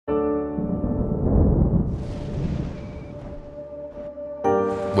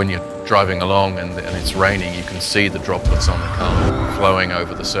When you're driving along and it's raining, you can see the droplets on the car flowing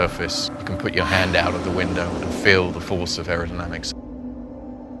over the surface. You can put your hand out of the window and feel the force of aerodynamics.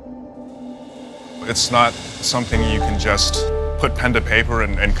 It's not something you can just put pen to paper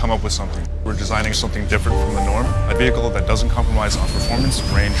and come up with something. We're designing something different from the norm, a vehicle that doesn't compromise on performance,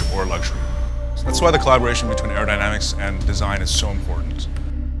 range, or luxury. So that's why the collaboration between aerodynamics and design is so important.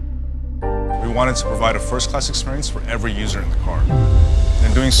 We wanted to provide a first-class experience for every user in the car.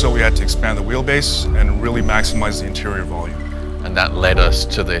 In doing so, we had to expand the wheelbase and really maximize the interior volume. And that led us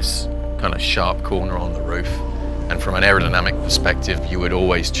to this kind of sharp corner on the roof. And from an aerodynamic perspective, you would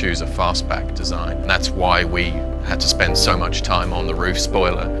always choose a fastback design. And that's why we had to spend so much time on the roof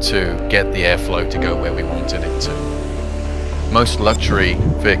spoiler to get the airflow to go where we wanted it to. Most luxury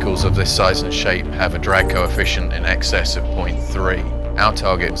vehicles of this size and shape have a drag coefficient in excess of 0.3. Our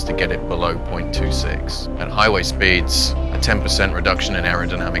target was to get it below 0.26. At highway speeds, a 10% reduction in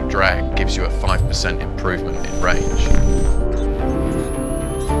aerodynamic drag gives you a 5% improvement in range.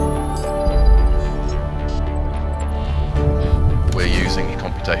 We're using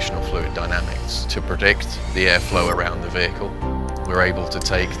computational fluid dynamics to predict the airflow around the vehicle. We're able to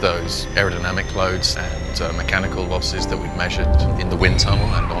take those aerodynamic loads and mechanical losses that we've measured in the wind tunnel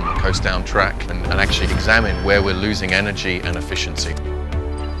and on the coast down track and actually examine where we're losing energy and efficiency.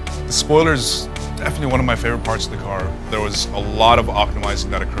 The spoiler's definitely one of my favorite parts of the car. There was a lot of optimizing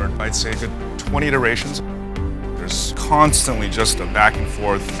that occurred. I'd say a good 20 iterations. There's constantly just a back and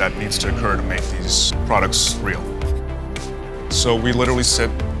forth that needs to occur to make these products real. So we literally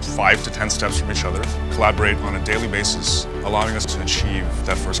sit 5 to 10 steps from each other, collaborate on a daily basis, allowing us to achieve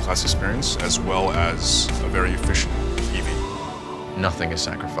that first-class experience as well as a very efficient EV. Nothing is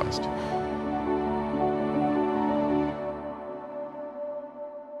sacrificed.